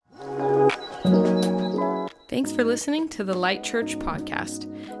Thanks for listening to the Light Church podcast.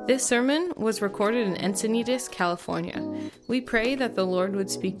 This sermon was recorded in Encinitas, California. We pray that the Lord would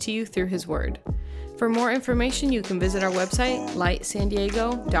speak to you through His Word. For more information, you can visit our website,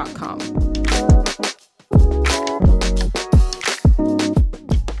 lightsandiego.com.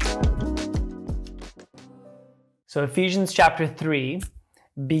 So Ephesians chapter 3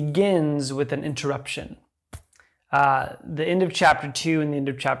 begins with an interruption. The end of chapter 2 and the end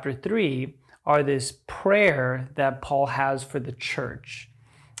of chapter 3 are this prayer that Paul has for the church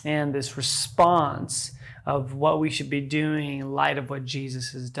and this response of what we should be doing in light of what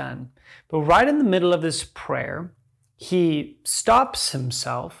Jesus has done. But right in the middle of this prayer, he stops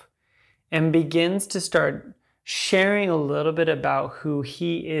himself and begins to start sharing a little bit about who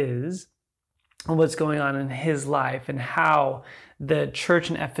he is and what's going on in his life and how the church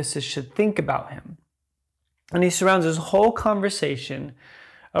in Ephesus should think about him. And he surrounds his whole conversation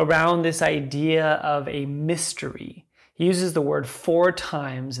around this idea of a mystery. He uses the word 4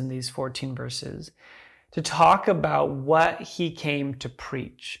 times in these 14 verses to talk about what he came to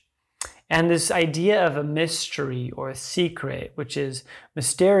preach. And this idea of a mystery or a secret, which is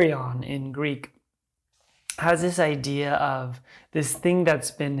mysterion in Greek, has this idea of this thing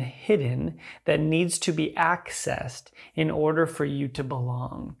that's been hidden that needs to be accessed in order for you to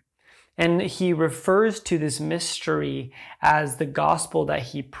belong. And he refers to this mystery as the gospel that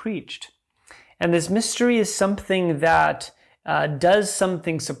he preached. And this mystery is something that does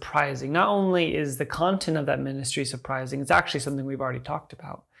something surprising. Not only is the content of that ministry surprising, it's actually something we've already talked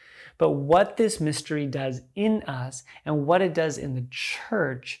about. But what this mystery does in us and what it does in the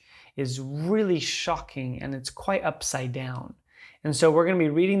church is really shocking, and it's quite upside down. And so we're going to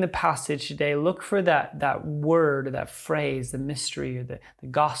be reading the passage today. Look for that word, that phrase, the mystery, or the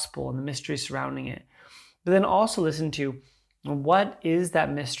gospel and the mystery surrounding it. But then also listen to what is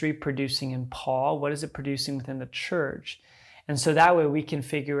that mystery producing in Paul? What is it producing within the church? And so that way we can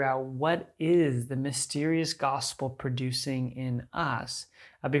figure out what is the mysterious gospel producing in us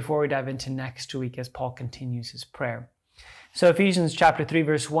before we dive into next week as Paul continues his prayer. So Ephesians chapter 3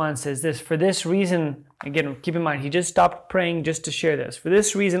 verse 1 says this, "For this reason," again, keep in mind, he just stopped praying just to share this. "For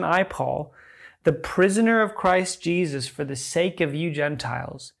this reason I, Paul, the prisoner of Christ Jesus, for the sake of you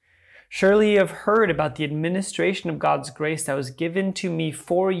Gentiles, surely you have heard about the administration of God's grace that was given to me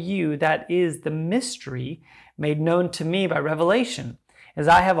for you, that is the mystery made known to me by revelation, as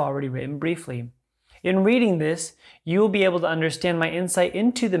I have already written briefly. In reading this, you will be able to understand my insight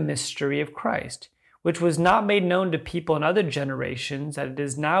into the mystery of Christ, which was not made known to people in other generations, that it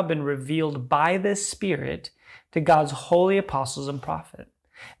has now been revealed by the Spirit to God's holy apostles and prophets.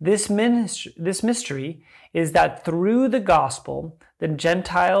 This mystery is that through the gospel, the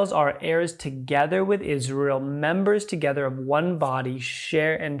Gentiles are heirs together with Israel, members together of one body,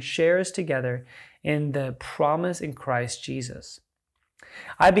 shares together in the promise in Christ Jesus.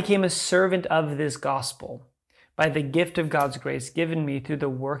 I became a servant of this gospel by the gift of God's grace given me through the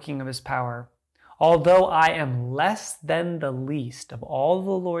working of His power. Although I am less than the least of all the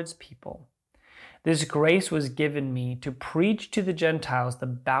Lord's people, this grace was given me to preach to the Gentiles the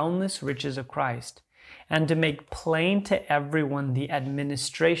boundless riches of Christ, and to make plain to everyone the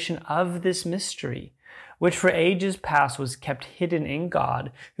administration of this mystery, which for ages past was kept hidden in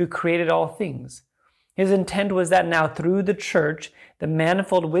God, who created all things. His intent was that now through the church, the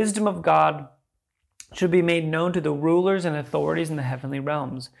manifold wisdom of God should be made known to the rulers and authorities in the heavenly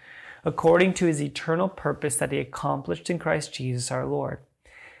realms, according to His eternal purpose that He accomplished in Christ Jesus our Lord.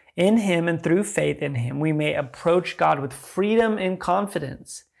 In Him and through faith in Him, we may approach God with freedom and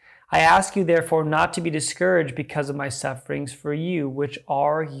confidence. I ask you, therefore, not to be discouraged because of my sufferings for you, which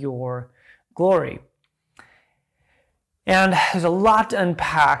are your glory." And there's a lot to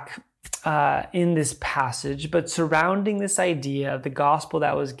unpack in this passage, but surrounding this idea of the gospel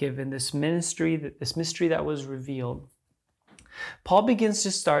that was given, this mystery that was revealed, Paul begins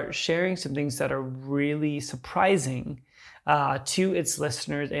to start sharing some things that are really surprising to its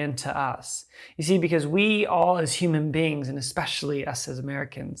listeners and to us. You see, because we all as human beings, and especially us as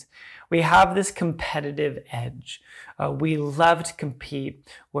Americans, we have this competitive edge. We love to compete.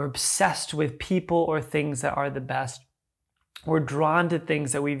 We're obsessed with people or things that are the best. We're drawn to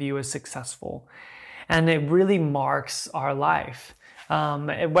things that we view as successful. And it really marks our life.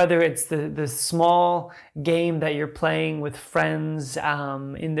 Whether it's the small game that you're playing with friends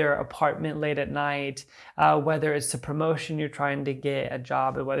in their apartment late at night, whether it's the promotion you're trying to get, a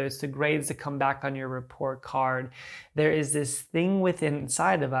job, or whether it's the grades that come back on your report card, there is this thing within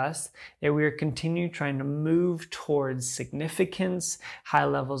inside of us that we are continuing trying to move towards significance, high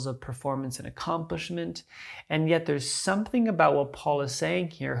levels of performance and accomplishment. And yet there's something about what Paul is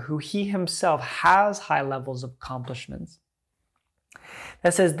saying here, who he himself has high levels of accomplishments,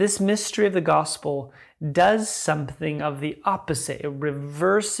 that says this mystery of the gospel does something of the opposite. It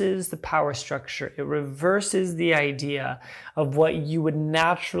reverses the power structure. It reverses the idea of what you would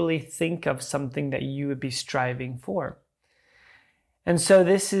naturally think of something that you would be striving for. And so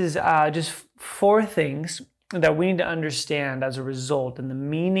this is just 4 things that we need to understand as a result in the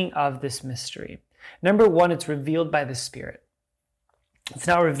meaning of this mystery. Number 1, it's revealed by the Spirit. It's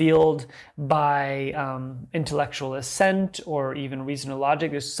not revealed by intellectual assent or even reason or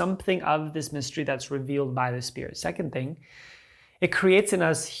logic. There's something of this mystery that's revealed by the Spirit. Second thing, it creates in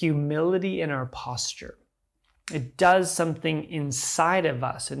us humility in our posture. It does something inside of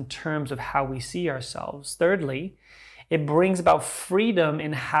us in terms of how we see ourselves. Thirdly, it brings about freedom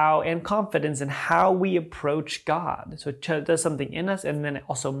in how and confidence in how we approach God. So it does something in us, and then it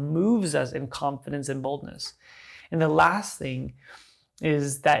also moves us in confidence and boldness. And the last thing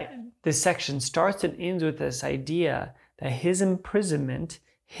is that this section starts and ends with this idea that his imprisonment,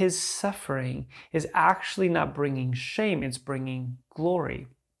 his suffering, is actually not bringing shame, it's bringing glory.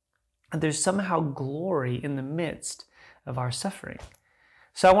 And there's somehow glory in the midst of our suffering.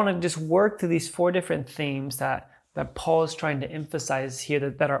 So I want to just work through these 4 different themes that Paul is trying to emphasize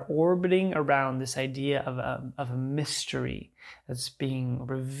here that are orbiting around this idea of a mystery that's being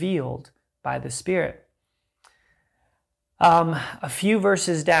revealed by the Spirit. A few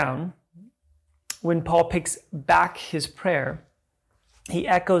verses down, when Paul picks back his prayer, he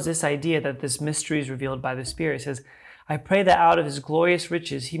echoes this idea that this mystery is revealed by the Spirit. He says, I pray that out of his glorious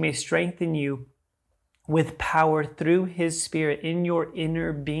riches he may strengthen you with power through his Spirit in your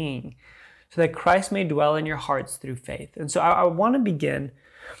inner being, so that Christ may dwell in your hearts through faith. And so I want to begin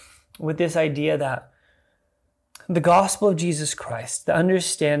with this idea that the gospel of Jesus Christ, the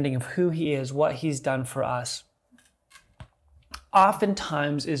understanding of who he is, what he's done for us,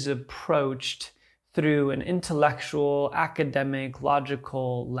 oftentimes is approached through an intellectual, academic,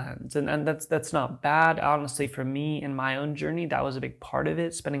 logical lens. And that's not bad. Honestly, for me in my own journey, that was a big part of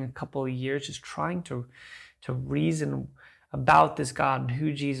it, spending a couple of years just trying to reason about this God and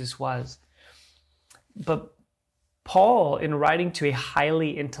who Jesus was. But Paul, in writing to a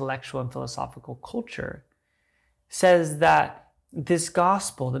highly intellectual and philosophical culture, says that this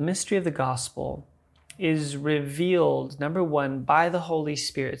gospel, the mystery of the gospel, is revealed, number 1, by the Holy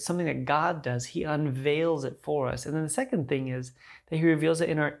Spirit. It's something that God does. He unveils it for us. And then the second thing is that he reveals it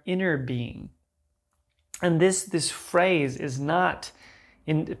in our inner being. And this phrase is not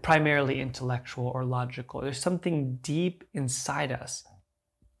primarily intellectual or logical. There's something deep inside us,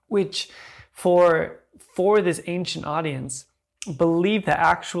 which for this ancient audience, believed that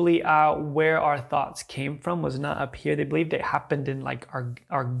actually where our thoughts came from was not up here. They believed it happened in like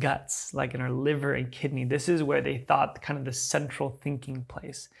our guts, like in our liver and kidney. This is where they thought kind of the central thinking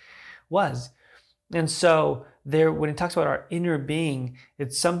place was. And so there, when it talks about our inner being,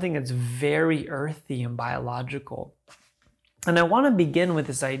 it's something that's very earthy and biological. And I want to begin with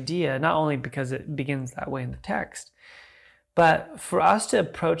this idea, not only because it begins that way in the text, but for us to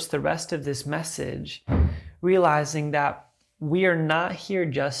approach the rest of this message, realizing that we are not here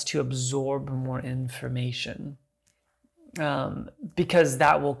just to absorb more information, because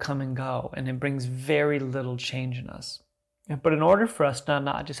that will come and go, and it brings very little change in us. But in order for us to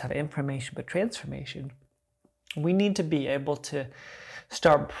not just have information, but transformation, we need to be able to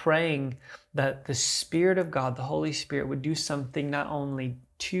start praying that the Spirit of God, the Holy Spirit, would do something not only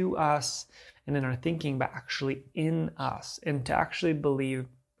to us and in our thinking, but actually in us, and to actually believe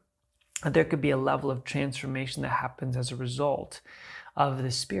that there could be a level of transformation that happens as a result of the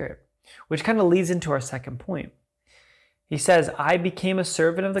Spirit, which kind of leads into our second point. He says, I became a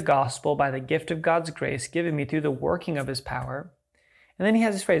servant of the gospel by the gift of God's grace given me through the working of his power. And then he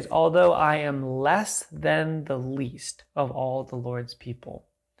has this phrase, although I am less than the least of all the Lord's people.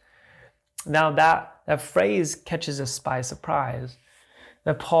 Now that phrase catches us by surprise,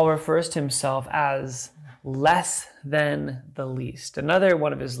 that Paul refers to himself as less than the least. Another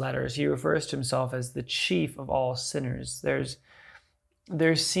one of his letters, he refers to himself as the chief of all sinners.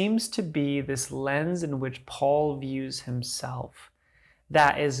 There seems to be this lens in which Paul views himself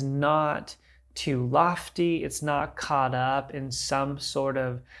that is not too lofty. It's not caught up in some sort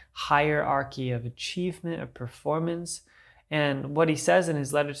of hierarchy of achievement, of performance. And what he says in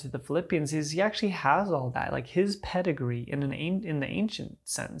his letter to the Philippians is he actually has all that. Like his pedigree in the ancient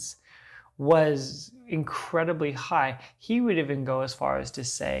sense was incredibly high. He would even go as far as to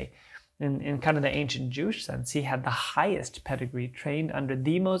say, in kind of the ancient Jewish sense, he had the highest pedigree, trained under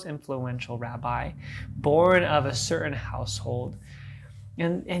the most influential rabbi, born of a certain household.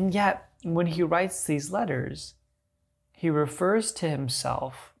 And yet, when he writes these letters, he refers to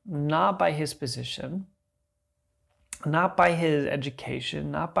himself not by his position, not by his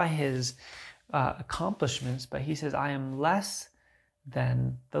education, not by his accomplishments, but he says, I am less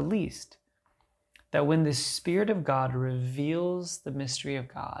than the least. That when the Spirit of God reveals the mystery of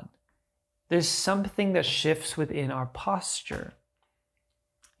God, there's something that shifts within our posture.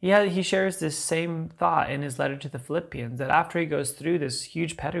 Yeah, he shares this same thought in his letter to the Philippians, that after he goes through this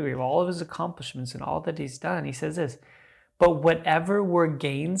huge pedigree of all of his accomplishments and all that he's done, he says this, but whatever were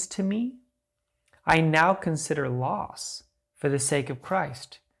gains to me, I now consider loss for the sake of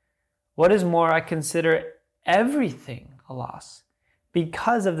Christ. What is more, I consider everything a loss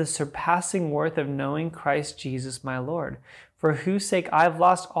because of the surpassing worth of knowing Christ Jesus my Lord, for whose sake I've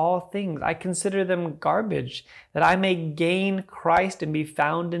lost all things. I consider them garbage, that I may gain Christ and be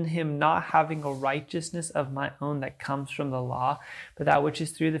found in him, not having a righteousness of my own that comes from the law, but that which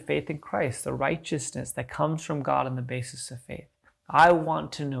is through the faith in Christ, the righteousness that comes from God on the basis of faith. I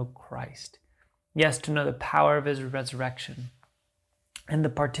want to know Christ. Yes, to know the power of his resurrection and the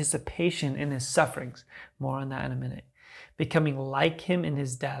participation in his sufferings. More on that in a minute. Becoming like him in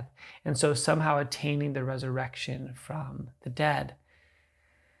his death, and so somehow attaining the resurrection from the dead.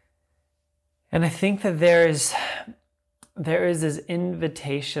 And I think that there is this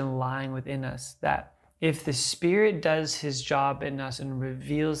invitation lying within us that if the Spirit does his job in us and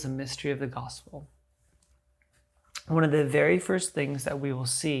reveals the mystery of the gospel, one of the very first things that we will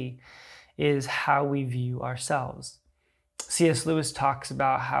see is how we view ourselves. C.S. Lewis talks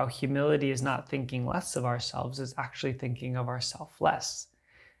about how humility is not thinking less of ourselves, it's actually thinking of ourselves less.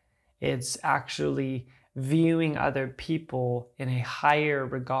 It's actually viewing other people in a higher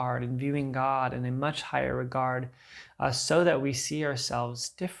regard and viewing God in a much higher regard so that we see ourselves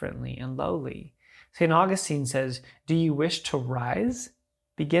differently and lowly. St. Augustine says, do you wish to rise?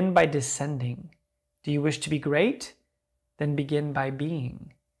 Begin by descending. Do you wish to be great? Then begin by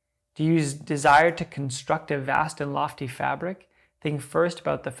being. Do you desire to construct a vast and lofty fabric? Think first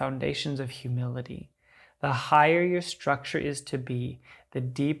about the foundations of humility. The higher your structure is to be, the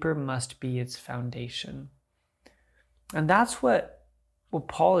deeper must be its foundation. And that's what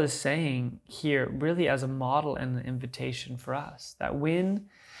Paul is saying here, really as a model and an invitation for us. That when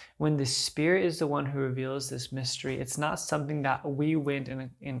the Spirit is the one who reveals this mystery, it's not something that we went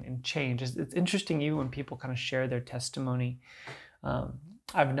and changed. It's interesting, even when people kind of share their testimony,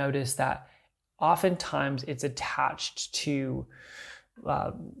 I've noticed that oftentimes it's attached to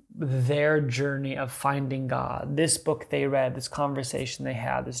their journey of finding God, this book they read, this conversation they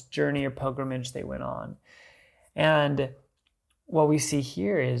had, this journey or pilgrimage they went on. And what we see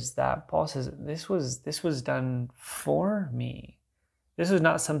here is that Paul says, this was done for me. This was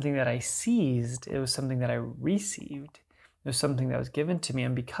not something that I seized, it was something that I received. It was something that was given to me.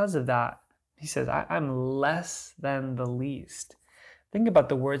 And because of that, he says, I'm less than the least. Think about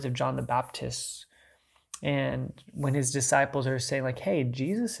the words of John the Baptist, and when his disciples are saying like, hey,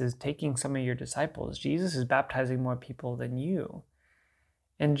 Jesus is taking some of your disciples. Jesus is baptizing more people than you.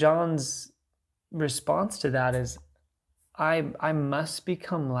 And John's response to that is, I must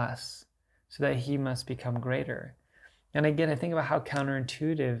become less so that he must become greater. And again, I think about how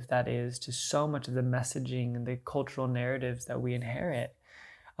counterintuitive that is to so much of the messaging and the cultural narratives that we inherit,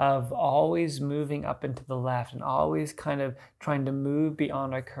 of always moving up and to the left and always kind of trying to move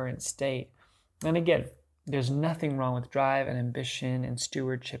beyond our current state. And again, there's nothing wrong with drive and ambition and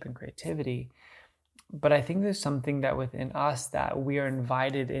stewardship and creativity. But I think there's something that within us that we are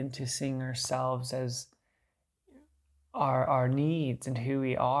invited into seeing ourselves as our needs and who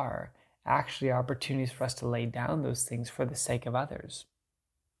we are, actually opportunities for us to lay down those things for the sake of others.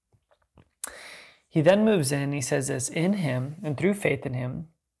 He then moves in, he says this, in him and through faith in him,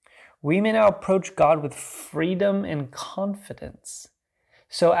 we may now approach God with freedom and confidence.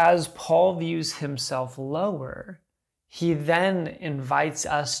 So as Paul views himself lower, he then invites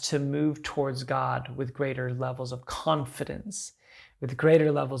us to move towards God with greater levels of confidence, with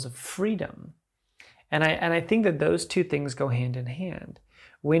greater levels of freedom. And I think that those two things go hand in hand.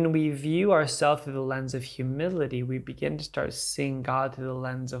 When we view ourselves through the lens of humility, we begin to start seeing God through the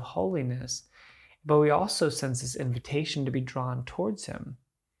lens of holiness, but we also sense this invitation to be drawn towards him.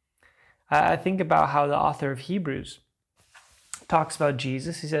 I think about how the author of Hebrews talks about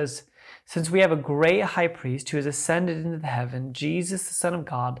Jesus. He says Since we have a great high priest who has ascended into the heaven, Jesus, the Son of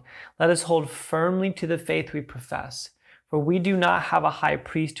God, let us hold firmly to the faith we profess. For we do not have a high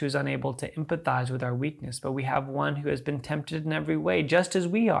priest who is unable to empathize with our weakness, but we have one who has been tempted in every way, just as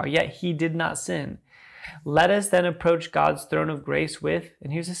we are, yet he did not sin. Let us then approach God's throne of grace with,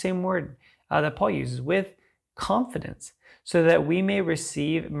 and here's the same word that Paul uses, with confidence, so that we may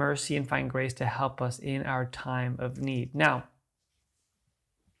receive mercy and find grace to help us in our time of need. Now,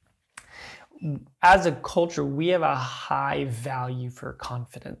 as a culture, we have a high value for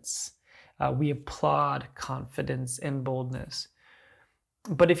confidence. We applaud confidence and boldness.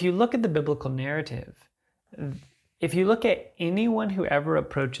 But if you look at the biblical narrative, if you look at anyone who ever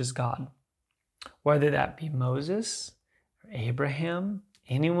approaches God, whether that be Moses, or Abraham,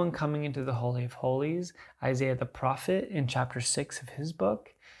 anyone coming into the Holy of Holies, Isaiah the prophet in chapter 6 of his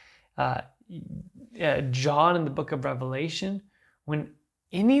book, John in the book of Revelation, when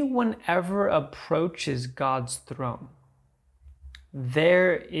anyone ever approaches God's throne,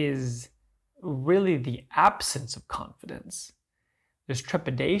 there is really the absence of confidence. There's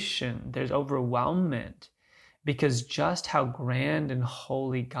trepidation, there's overwhelmment, because just how grand and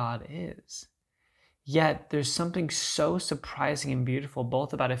holy God is. Yet there's something so surprising and beautiful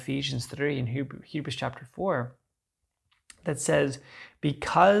both about Ephesians 3 and Hebrews chapter 4 that says,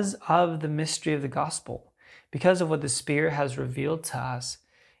 because of the mystery of the gospel, because of what the Spirit has revealed to us,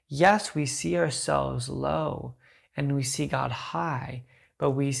 yes, we see ourselves low and we see God high,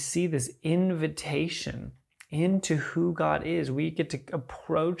 but we see this invitation into who God is. We get to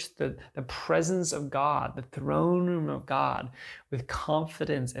approach the presence of God, the throne room of God, with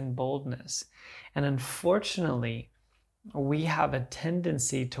confidence and boldness. And unfortunately, we have a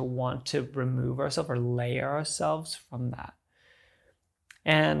tendency to want to remove ourselves or lay ourselves from that.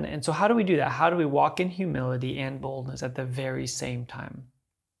 And so how do we do that? How do we walk in humility and boldness at the very same time?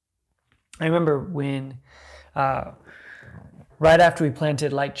 I remember when, right after we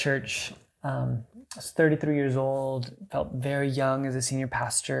planted Light Church, I was 33 years old, felt very young as a senior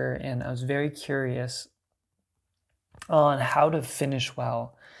pastor, and I was very curious on how to finish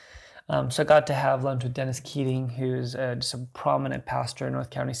well. So I got to have lunch with Dennis Keating, who's just a prominent pastor in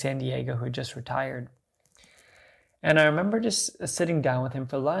North County, San Diego, who had just retired. And I remember just sitting down with him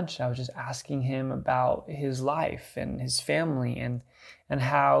for lunch. I was just asking him about his life and his family and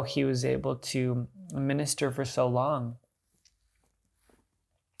how he was able to minister for so long.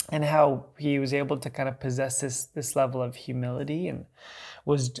 And how he was able to kind of possess this level of humility and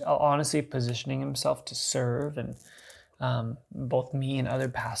was honestly positioning himself to serve and both me and other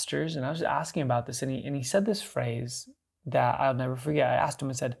pastors. And I was just asking about this, and he said this phrase that I'll never forget. I asked him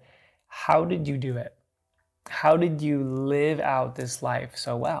and said, how did you do it? How did you live out this life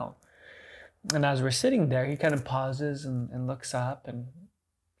so well? And as we're sitting there, he kind of pauses and looks up and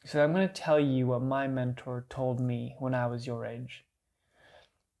he said, I'm going to tell you what my mentor told me when I was your age.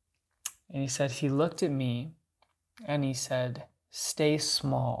 And he said, he looked at me and he said, stay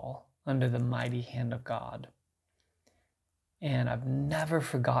small under the mighty hand of God. And I've never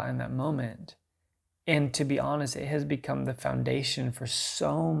forgotten that moment. And to be honest, it has become the foundation for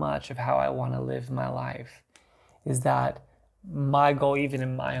so much of how I want to live my life, is that my goal, even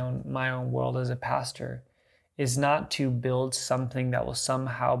in my own world as a pastor, is not to build something that will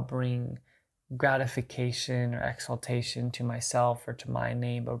somehow bring gratification or exaltation to myself or to my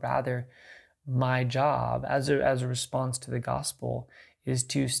name, but rather my job as a response to the gospel is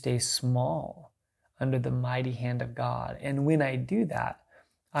to stay small under the mighty hand of God. And when I do that,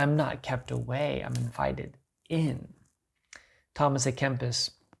 I'm not kept away, I'm invited in. Thomas à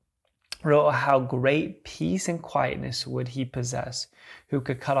Kempis wrote, how great peace and quietness would he possess, who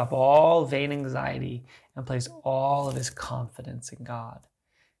could cut off all vain anxiety and place all of his confidence in God,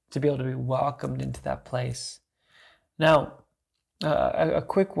 to be able to be welcomed into that place. Now, a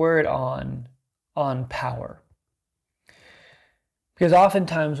quick word on power. Because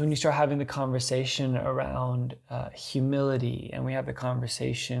oftentimes when you start having the conversation around humility, and we have the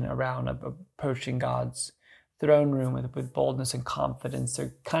conversation around approaching God's throne room with boldness and confidence,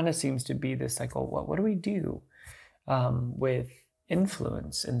 there kind of seems to be this like, well, what do we do with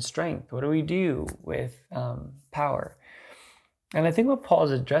influence and strength? What do we do with power? And I think what Paul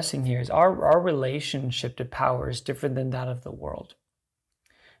is addressing here is our relationship to power is different than that of the world.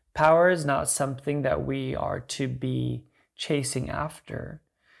 Power is not something that we are to be chasing after,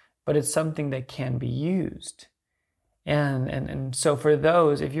 but it's something that can be used. And so for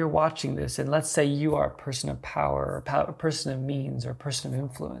those, if you're watching this, and let's say you are a person of power, or a person of means, or a person of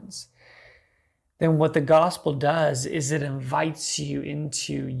influence, then what the gospel does is it invites you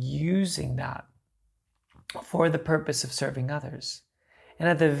into using that for the purpose of serving others. And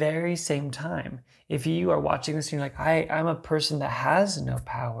at the very same time, if you are watching this and you're like, I'm a person that has no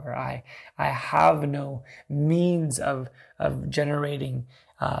power, I have no means of generating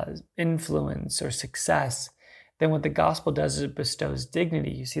influence or success, then what the gospel does is it bestows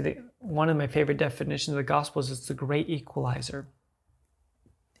dignity. You see, that one of my favorite definitions of the gospel is it's the great equalizer.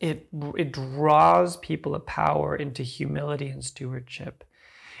 It draws people of power into humility and stewardship.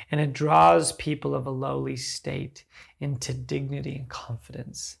 And it draws people of a lowly state into dignity and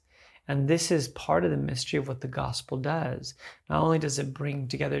confidence. And this is part of the mystery of what the gospel does. Not only does it bring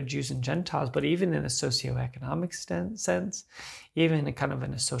together Jews and Gentiles, but even in a socioeconomic sense, even in kind of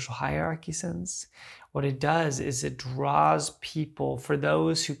in a social hierarchy sense, what it does is it draws people, for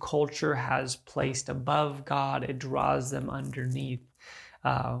those who culture has placed above God, it draws them underneath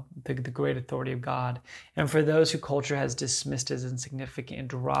the great authority of God. And for those who culture has dismissed as insignificant, it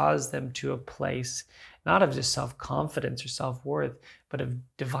draws them to a place not of just self-confidence or self-worth, but of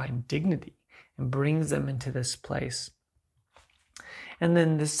divine dignity, and brings them into this place. And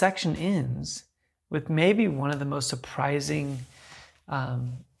then this section ends with maybe one of the most surprising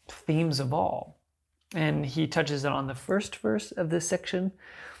themes of all. And he touches on the first verse of this section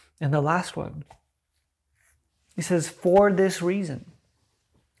and the last one. He says, "For this reason,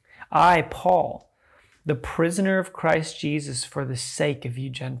 I, Paul, the prisoner of Christ Jesus, for the sake of you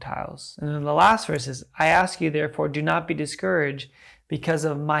Gentiles." And then the last verse is, "I ask you, therefore, do not be discouraged because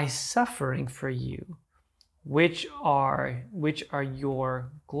of my suffering for you, which are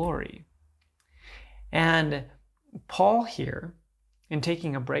your glory." And Paul here, in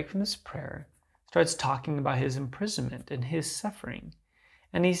taking a break from this prayer, starts talking about his imprisonment and his suffering.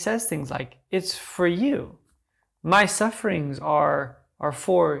 And he says things like, it's for you. My sufferings are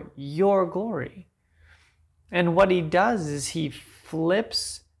for your glory. And what he does is he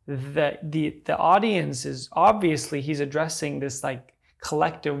flips the audience. Is obviously he's addressing this like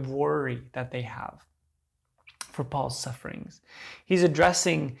collective worry that they have for Paul's sufferings. He's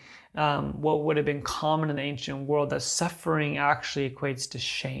addressing what would have been common in the ancient world, that suffering actually equates to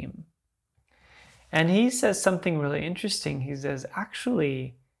shame. And he says something really interesting. He says,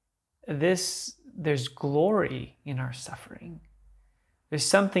 actually, there's glory in our suffering. There's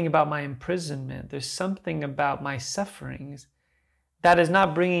something about my imprisonment. There's something about my sufferings that is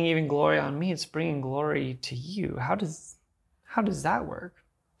not bringing even glory on me. It's bringing glory to you. How does that work?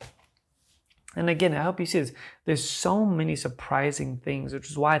 And again, I hope you see this. There's so many surprising things,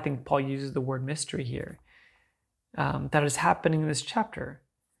 which is why I think Paul uses the word mystery here, that is happening in this chapter.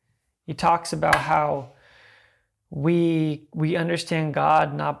 He talks about how we understand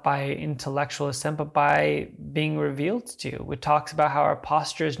God not by intellectual assent, but by being revealed to. It talks about how our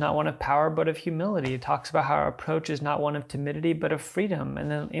posture is not one of power, but of humility. It talks about how our approach is not one of timidity, but of freedom.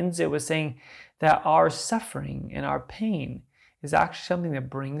 And then ends it with saying that our suffering and our pain is actually something that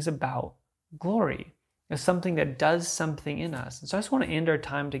brings about glory. It's something that does something in us. And so I just want to end our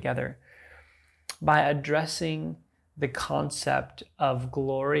time together by addressing the concept of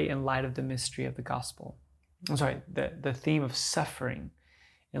glory in light of the mystery of the gospel. I'm sorry, the theme of suffering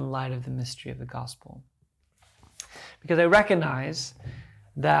in light of the mystery of the gospel. Because I recognize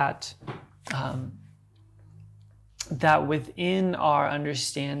that that within our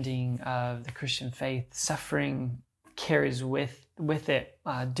understanding of the Christian faith, suffering carries with it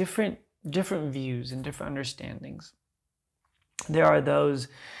different views and different understandings. There are those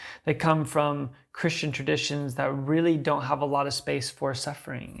that come from Christian traditions that really don't have a lot of space for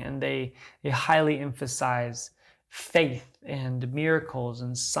suffering, and they highly emphasize faith and miracles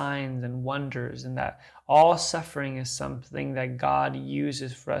and signs and wonders, and that all suffering is something that God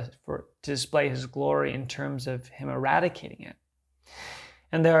uses to display his glory in terms of him eradicating it.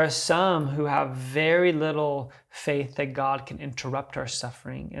 And there are some who have very little faith that God can interrupt our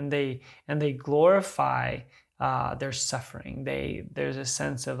suffering, and they glorify their suffering. There's a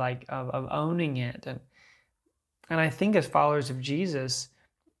sense of owning it, and I think as followers of Jesus,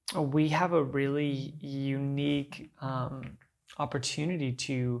 we have a really unique opportunity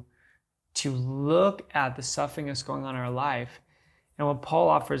to look at the suffering that's going on in our life. And what Paul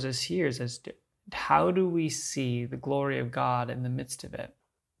offers us here is how do we see the glory of God in the midst of it?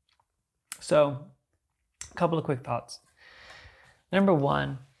 So, a couple of quick thoughts. Number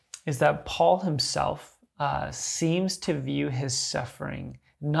one is that Paul himself seems to view his suffering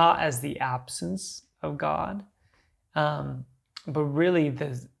not as the absence of God, but really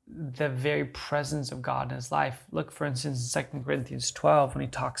the very presence of God in his life. Look, for instance, in 2 Corinthians 12, when he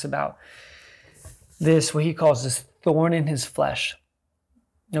talks about this, what he calls this thorn in his flesh.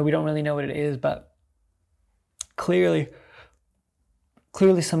 No, we don't really know what it is, but clearly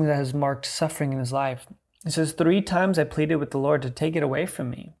something that has marked suffering in his life. It says, 3 times I pleaded with the Lord to take it away from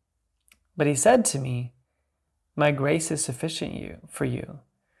me. But he said to me, my grace is sufficient for you,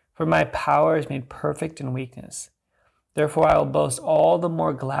 for my power is made perfect in weakness. Therefore I will boast all the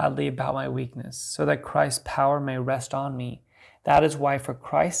more gladly about my weakness, so that Christ's power may rest on me. That is why, for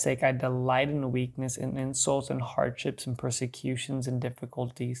Christ's sake, I delight in weakness, in insults, and hardships, and persecutions, and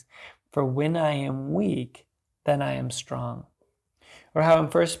difficulties. For when I am weak, then I am strong. Or how in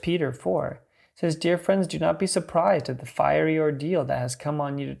 1 Peter 4, it says, dear friends, do not be surprised at the fiery ordeal that has come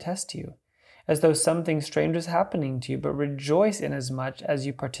on you to test you, as though something strange was happening to you, but rejoice inasmuch as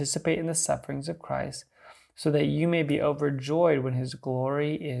you participate in the sufferings of Christ, so that you may be overjoyed when his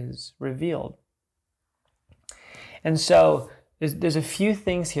glory is revealed. And so there's a few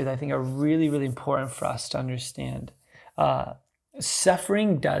things here that I think are really, really important for us to understand.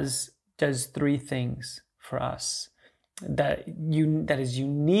 Suffering does 3 things for us that is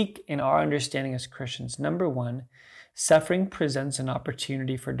unique in our understanding as Christians. Number 1, suffering presents an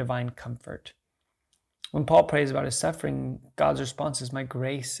opportunity for divine comfort. When Paul prays about his suffering, God's response is, my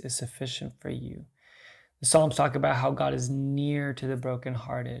grace is sufficient for you. The Psalms talk about how God is near to the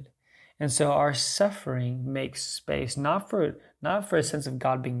brokenhearted. And so our suffering makes space, not for a sense of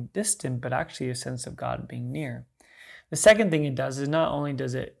God being distant, but actually a sense of God being near. The second thing it does is not only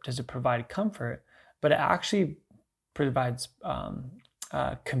does it provide comfort, but it actually provides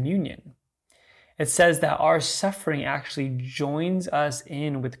communion. It says that our suffering actually joins us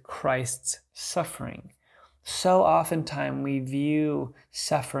in with Christ's suffering. So oftentimes we view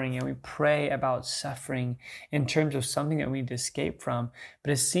suffering and we pray about suffering in terms of something that we need to escape from.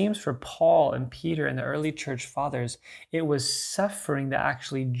 But it seems for Paul and Peter and the early church fathers, it was suffering that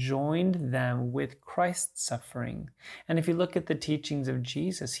actually joined them with Christ's suffering. And if you look at the teachings of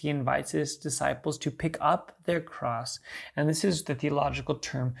Jesus, he invites his disciples to pick up their cross. And this is the theological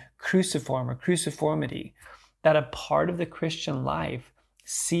term cruciform or cruciformity, that a part of the Christian life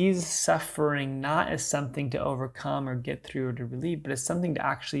sees suffering not as something to overcome or get through or to relieve, but as something to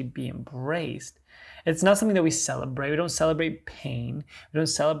actually be embraced. It's not something that we celebrate. We don't celebrate pain. We don't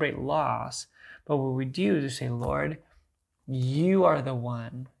celebrate loss. But what we do is say, Lord, you are the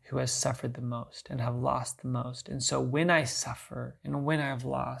one who has suffered the most and have lost the most. And so when I suffer and when I have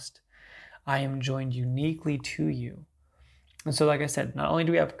lost, I am joined uniquely to you. And so, like I said, not only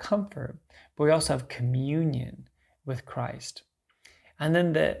do we have comfort, but we also have communion with Christ. And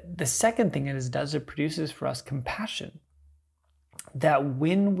then the second thing it does, it produces for us compassion. That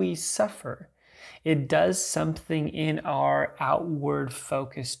when we suffer, it does something in our outward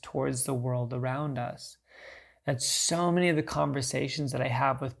focus towards the world around us. That so many of the conversations that I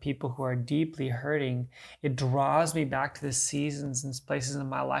have with people who are deeply hurting, it draws me back to the seasons and places in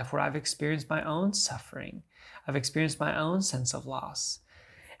my life where I've experienced my own suffering. I've experienced my own sense of loss.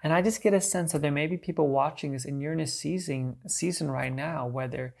 And I just get a sense that there may be people watching this and you're in a season right now,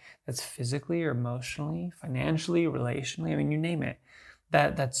 whether that's physically or emotionally, financially, relationally, I mean, you name it,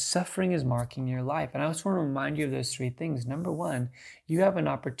 that suffering is marking your life. And I just want to remind you of those 3 things. Number 1, you have an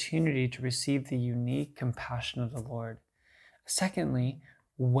opportunity to receive the unique compassion of the Lord. Secondly,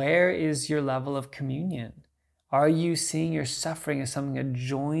 where is your level of communion? Are you seeing your suffering as something that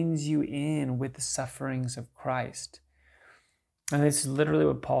joins you in with the sufferings of Christ? And this is literally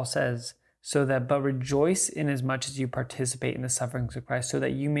what Paul says, but rejoice in as much as you participate in the sufferings of Christ, so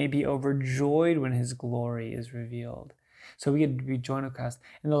that you may be overjoyed when his glory is revealed. So we get to be joined with Christ.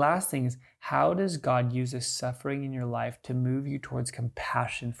 And the last thing is, how does God use this suffering in your life to move you towards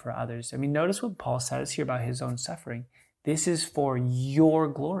compassion for others? I mean, notice what Paul says here about his own suffering. This is for your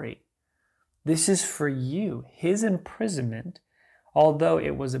glory. This is for you. His imprisonment, although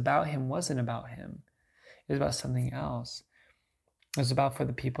it was about him, wasn't about him. It was about something else. It was about for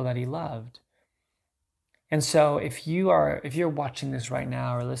the people that he loved. And so if you're watching this right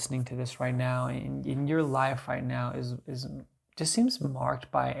now or listening to this right now, in your life right now is just seems marked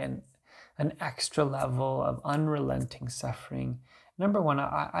by an extra level of unrelenting suffering. Number 1,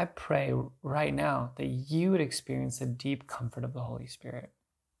 I pray right now that you would experience the deep comfort of the Holy Spirit.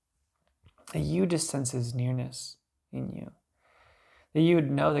 That you just sense his nearness in you. That you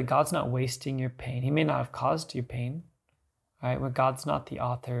would know that God's not wasting your pain. He may not have caused your pain. Right? But God's not the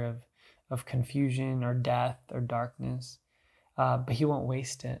author of confusion or death or darkness, but he won't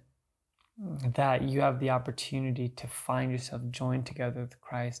waste it. That you have the opportunity to find yourself joined together with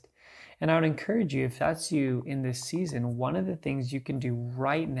Christ. And I would encourage you, if that's you in this season, one of the things you can do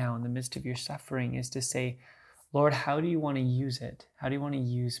right now in the midst of your suffering is to say, Lord, how do you want to use it? How do you want to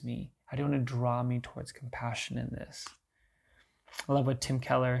use me? How do you want to draw me towards compassion in this? I love what Tim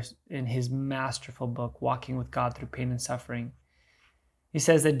Keller, in his masterful book, Walking with God Through Pain and Suffering, He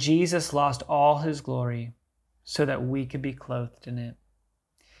says that Jesus lost all his glory so that we could be clothed in it.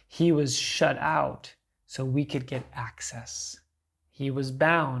 He was shut out so we could get access. He was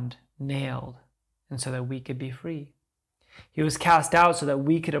bound, nailed, and so that we could be free. He was cast out so that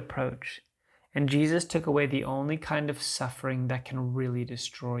we could approach. And Jesus took away the only kind of suffering that can really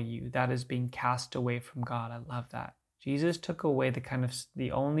destroy you. That is being cast away from God. I love that. Jesus took away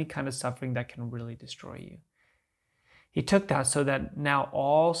the only kind of suffering that can really destroy you. He took that so that now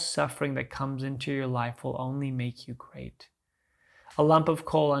all suffering that comes into your life will only make you great. A lump of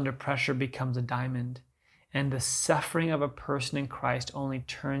coal under pressure becomes a diamond, and the suffering of a person in Christ only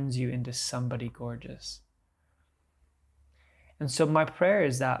turns you into somebody gorgeous. And so my prayer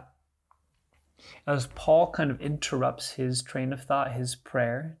is that as Paul kind of interrupts his train of thought, his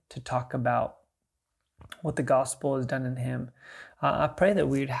prayer, to talk about what the gospel has done in him, I pray that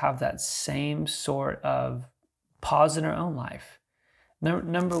we would have that same sort of pause in our own life.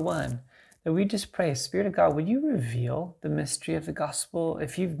 Number one, that we just pray, Spirit of God, would you reveal the mystery of the gospel?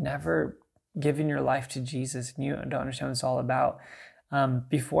 If you've never given your life to Jesus and you don't understand what it's all about,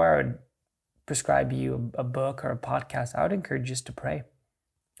 before I would prescribe you a book or a podcast, I would encourage you just to pray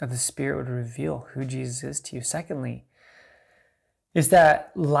that the Spirit would reveal who Jesus is to you. Secondly, is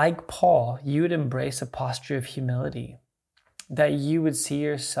that like Paul, you would embrace a posture of humility, that you would see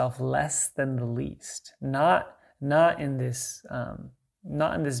yourself less than the least, not in this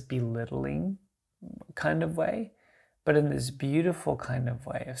belittling kind of way, but in this beautiful kind of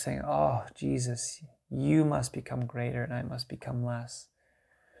way of saying, oh, Jesus, you must become greater and I must become less.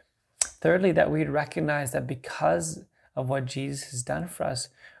 Thirdly, that we'd recognize that because of what Jesus has done for us,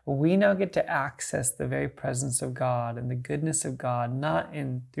 we now get to access the very presence of God and the goodness of God, not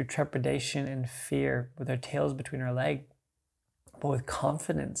through trepidation and fear with our tails between our legs, but with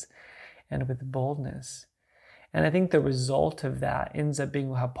confidence and with boldness. And I think the result of that ends up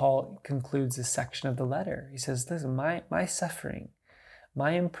being how Paul concludes this section of the letter. He says, listen, my suffering,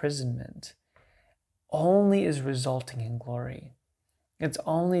 my imprisonment only is resulting in glory. It's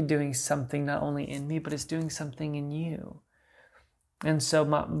only doing something not only in me, but it's doing something in you. And so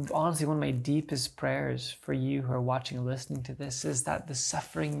honestly, one of my deepest prayers for you who are watching or listening to this is that the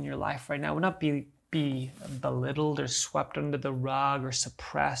suffering in your life right now would not be belittled or swept under the rug or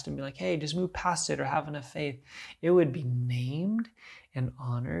suppressed and be like, hey, just move past it or have enough faith. It would be named and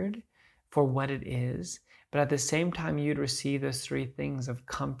honored for what it is. But at the same time, you'd receive those three things of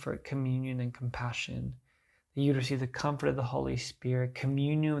comfort, communion, and compassion. You'd receive the comfort of the Holy Spirit,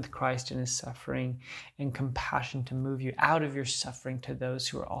 communion with Christ in his suffering, and compassion to move you out of your suffering to those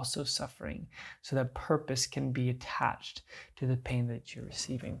who are also suffering, so that purpose can be attached to the pain that you're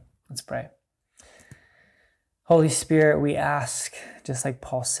receiving. Let's pray. Holy Spirit, we ask, just like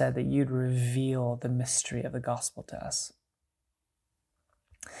Paul said, that you'd reveal the mystery of the gospel to us.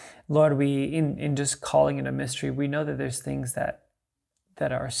 Lord, we in just calling it a mystery, we know that there's things that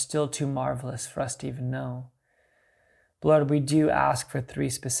are still too marvelous for us to even know. Lord, we do ask for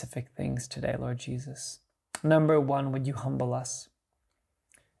three specific things today, Lord Jesus. Number one, would you humble us?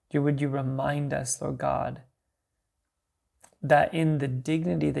 Would you remind us, Lord God, that in the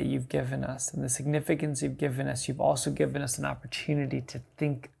dignity that you've given us and the significance you've given us, you've also given us an opportunity to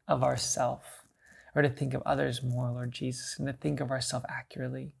think of ourselves or to think of others more, Lord Jesus, and to think of ourselves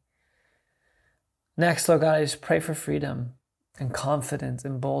accurately. Next, Lord God, I just pray for freedom and confidence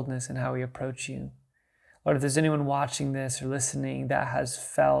and boldness in how we approach you. Lord, if there's anyone watching this or listening that has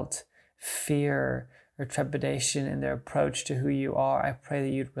felt fear or trepidation in their approach to who you are, I pray that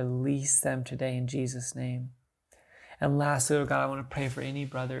you'd release them today in Jesus' name. And lastly, Lord God, I want to pray for any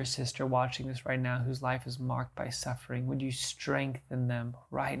brother or sister watching this right now whose life is marked by suffering. Would you strengthen them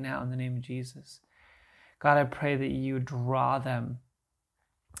right now in the name of Jesus? God, I pray that you draw them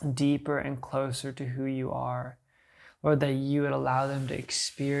deeper and closer to who you are. Lord, that you would allow them to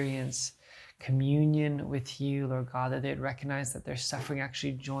experience communion with you, Lord God, that they'd recognize that their suffering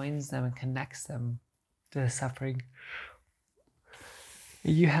actually joins them and connects them to the suffering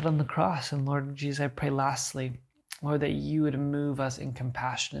you had on the cross. And Lord Jesus, I pray lastly, Lord, that you would move us in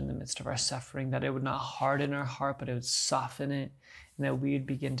compassion in the midst of our suffering, that it would not harden our heart, but it would soften it, and that we would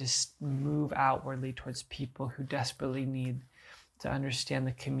begin to move outwardly towards people who desperately need to understand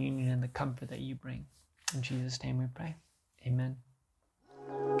the communion and the comfort that you bring. In Jesus' name we pray. Amen.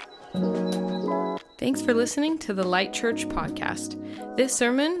 Thanks for listening to the Light Church podcast. This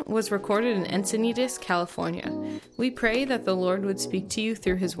sermon was recorded in Encinitas, California. We pray that the Lord would speak to you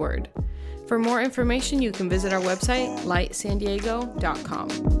through his word. For more information, you can visit our website,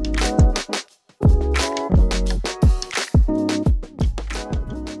 lightsandiego.com.